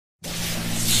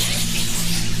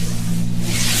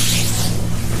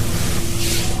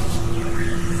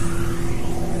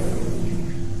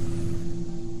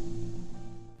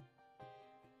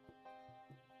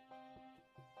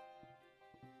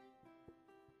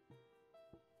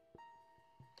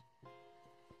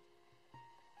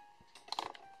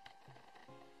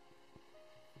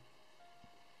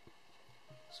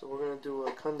So we're going to do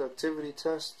a conductivity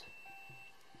test.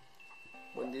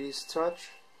 When these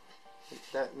touch,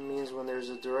 that means when there's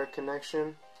a direct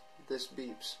connection, this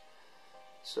beeps.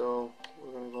 So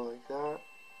we're going to go like that.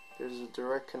 There's a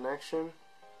direct connection.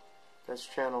 That's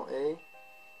channel A.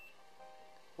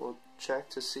 We'll check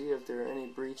to see if there are any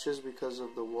breaches because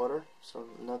of the water, so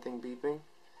nothing beeping.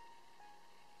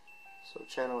 So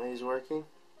channel A is working.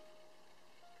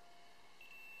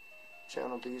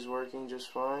 Channel B is working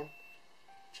just fine.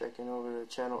 Checking over to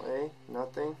channel A,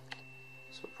 nothing.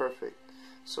 So perfect.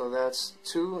 So that's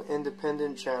two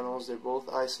independent channels. They're both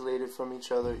isolated from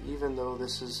each other, even though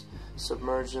this is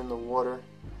submerged in the water.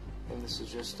 And this is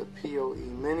just a PoE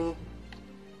mini.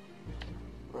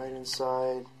 Right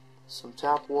inside some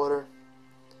tap water.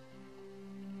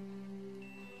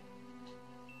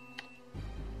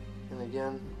 And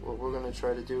again, what we're going to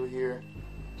try to do here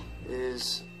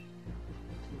is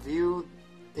view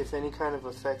if any kind of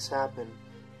effects happen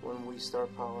when we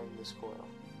start powering this coil.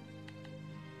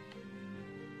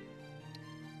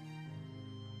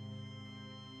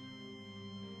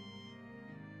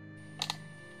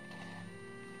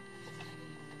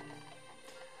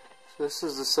 So this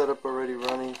is the setup already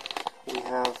running. We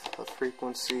have a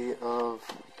frequency of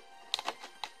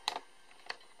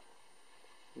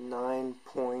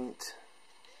 9.12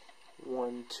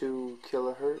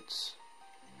 kilohertz.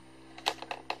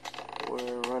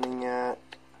 We're running at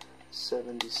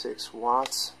 76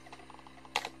 watts.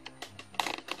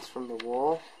 It's from the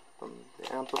wall, from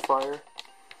the amplifier.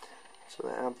 So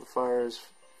the amplifier is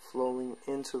flowing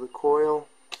into the coil,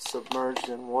 submerged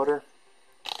in water,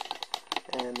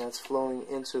 and that's flowing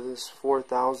into this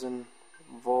 4,000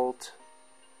 volt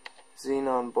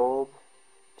xenon bulb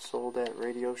sold at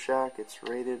Radio Shack. It's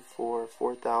rated for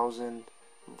 4,000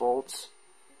 volts,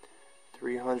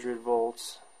 300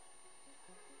 volts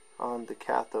on the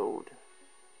cathode.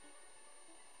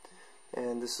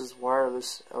 And this is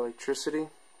wireless electricity.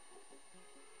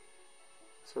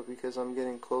 So because I'm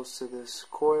getting close to this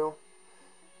coil,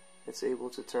 it's able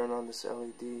to turn on this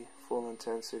LED full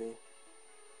intensity.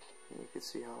 And you can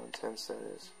see how intense that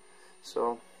is.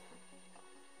 So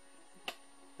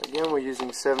again, we're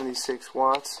using 76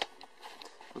 watts.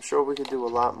 I'm sure we could do a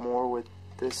lot more with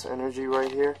this energy right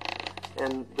here.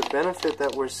 And the benefit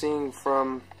that we're seeing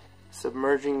from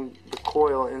submerging the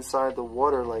coil inside the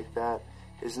water like that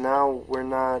is now we're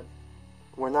not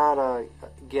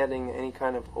getting any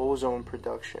kind of ozone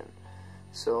production.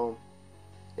 So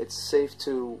it's safe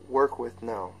to work with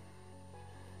now.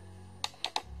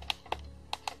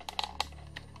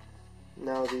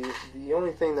 Now the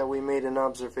only thing that we made an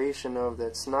observation of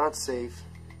that's not safe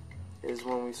is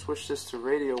when we switch this to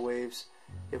radio waves.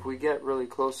 If we get really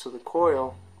close to the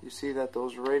coil, you see that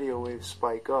those radio waves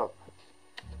spike up.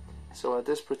 So at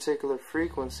this particular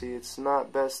frequency, it's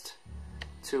not best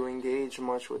to engage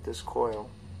much with this coil.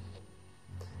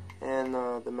 And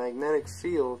the magnetic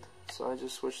field, so I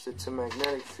just switched it to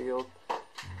magnetic field,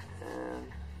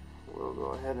 and we'll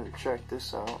go ahead and check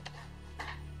this out.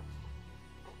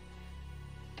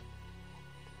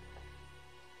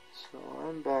 So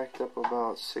I'm backed up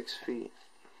about 6 feet,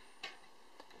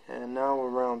 and now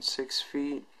around 6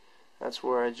 feet, that's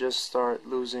where I just start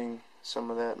losing some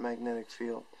of that magnetic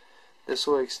field. This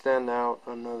will extend out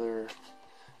another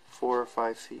 4 or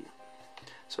 5 feet.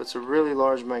 So it's a really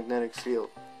large magnetic field.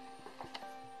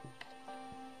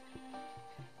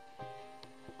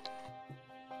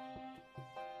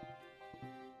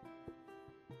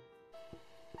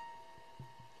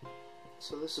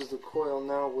 So this is the coil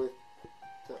now with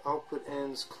the output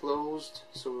ends closed.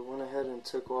 So we went ahead and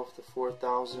took off the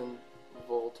 4,000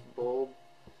 volt bulb,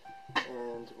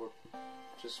 and we're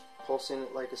just pulsing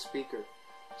it like a speaker.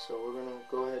 So we're going to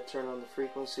go ahead and turn on the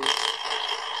frequency.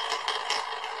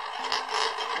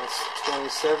 That's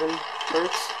 27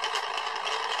 hertz.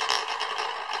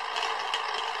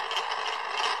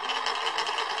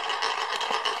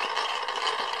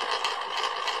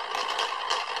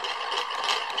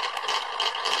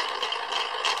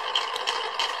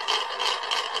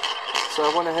 So I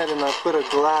went ahead and I put a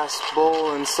glass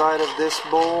bowl inside of this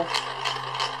bowl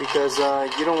because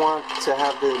you don't want to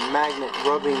have the magnet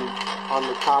rubbing on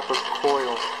the copper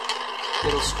coil.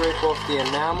 It'll scrape off the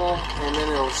enamel and then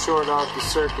it'll short out the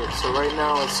circuit. So right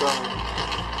now it's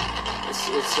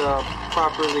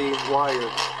properly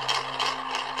wired.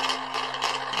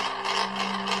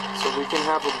 So we can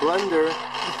have a blender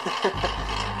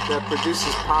that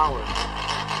produces power.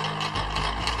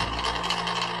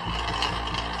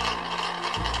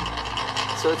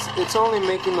 So it's only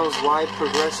making those wide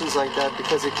progressions like that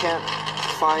because it can't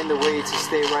find a way to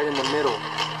stay right in the middle.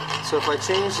 So if I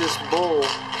change this bowl,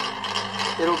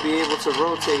 it'll be able to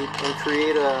rotate and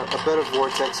create a better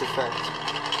vortex effect.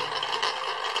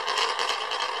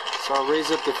 So I'll raise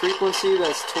up the frequency.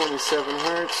 That's 27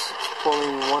 hertz. It's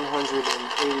pulling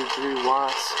 183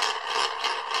 watts.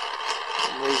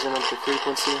 I'm raising up the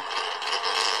frequency.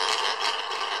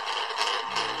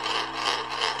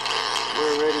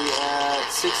 We're already at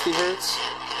 60 hertz.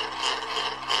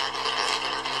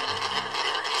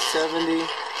 70.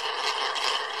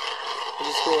 I'll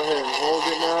just go ahead and hold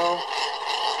it now.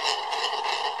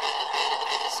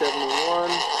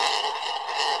 71.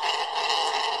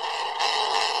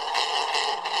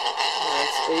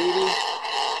 That's 80.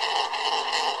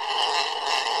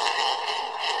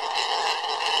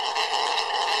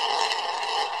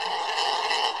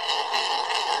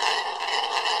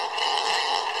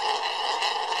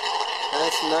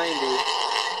 That's 90.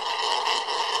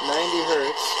 90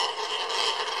 hertz.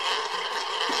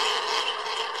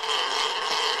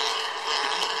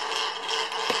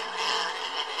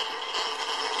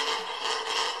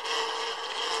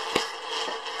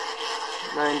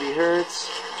 Hertz,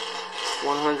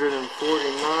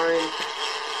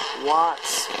 149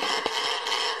 watts.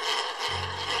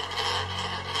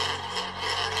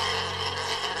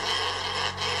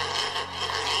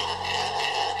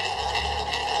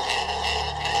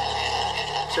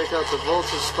 Check out the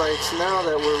voltage spikes now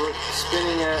that we're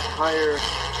spinning at higher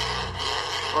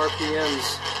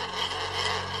RPMs.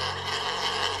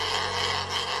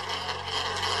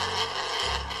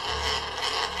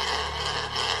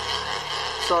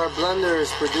 So our blender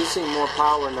is producing more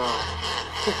power now.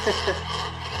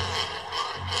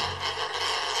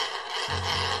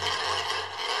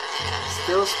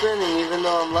 Still spinning even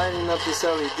though I'm lighting up this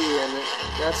LED, and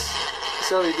this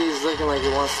LED is looking like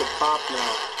it wants to pop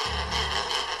now.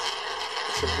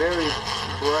 It's a very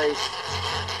bright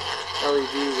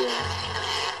LED there.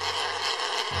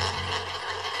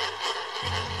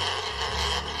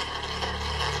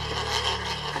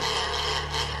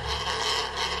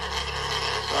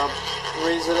 I'll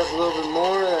raise it up a little bit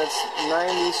more. That's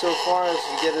 90 so far.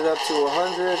 Let's get it up to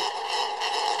 100.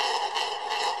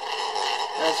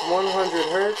 That's 100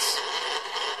 hertz.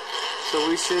 So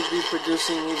we should be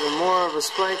producing even more of a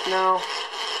spike now.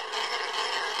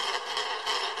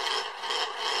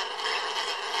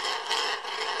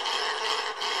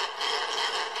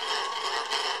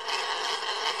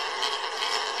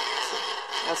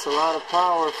 That's a lot of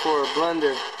power for a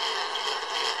blender.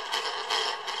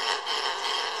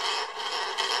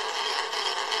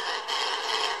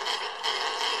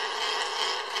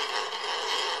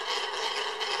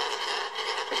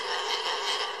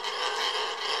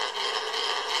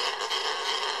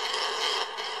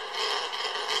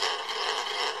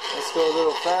 Let's go a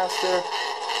little faster.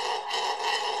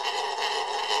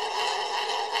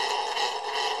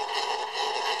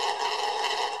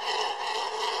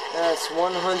 That's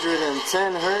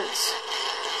 110 hertz.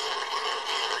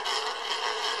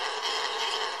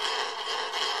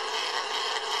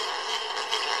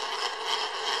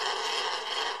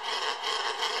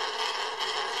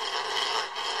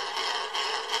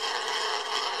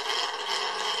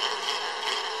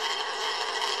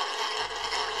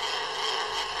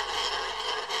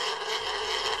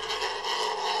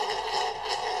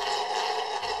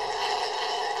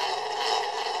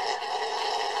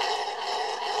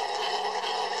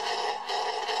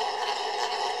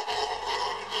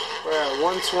 We're at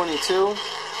 122.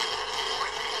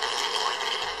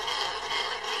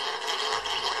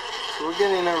 So we're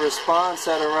getting a response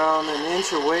at around an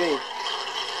inch away.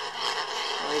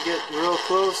 When I get real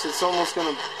close, it's almost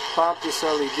going to pop this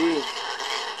LED.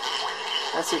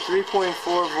 That's a 3.4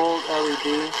 volt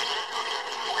LED.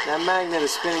 That magnet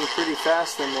is spinning pretty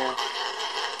fast in there.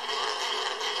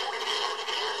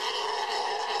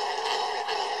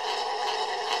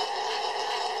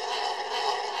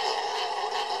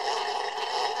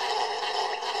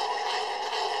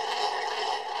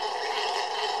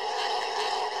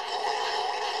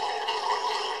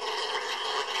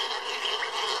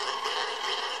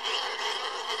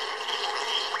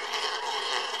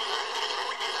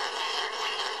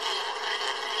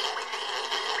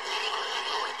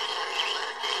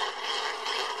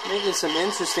 Making some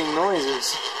interesting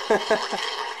noises. That's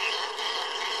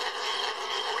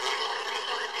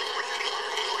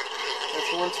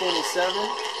 127.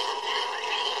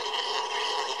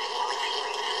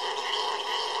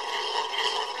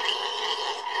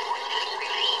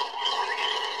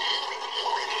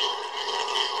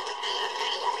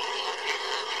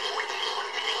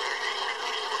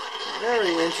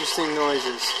 Very interesting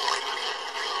noises.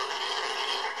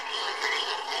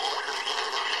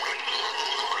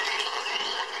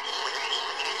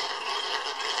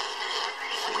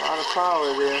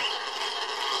 power there.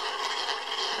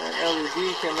 That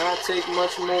LED cannot take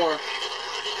much more.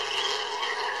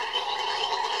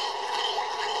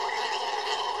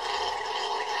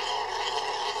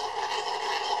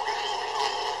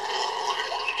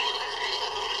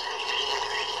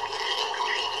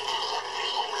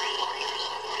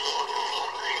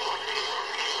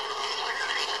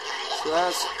 So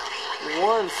that's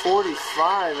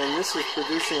 145, and this is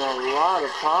producing a lot of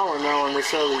power now on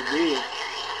this LED.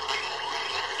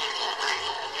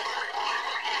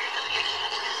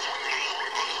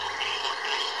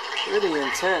 Pretty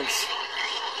intense.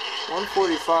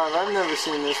 145, I've never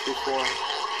seen this before.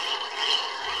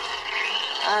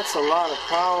 That's a lot of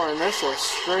power, and that's a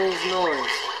strange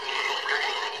noise.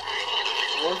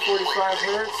 145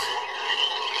 hertz.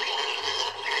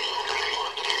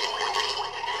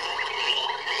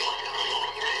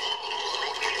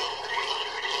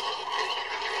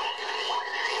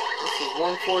 This is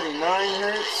 149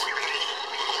 hertz.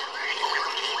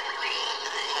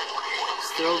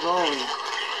 Still going.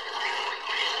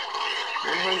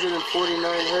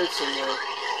 149 hertz in there.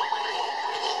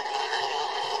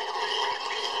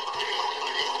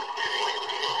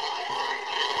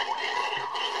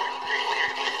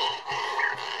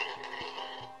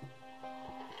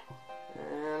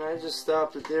 And I just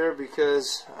stopped it there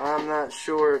because I'm not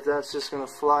sure if that's just going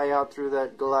to fly out through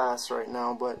that glass right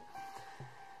now, but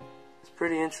it's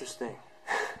pretty interesting.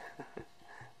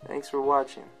 Thanks for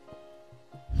watching.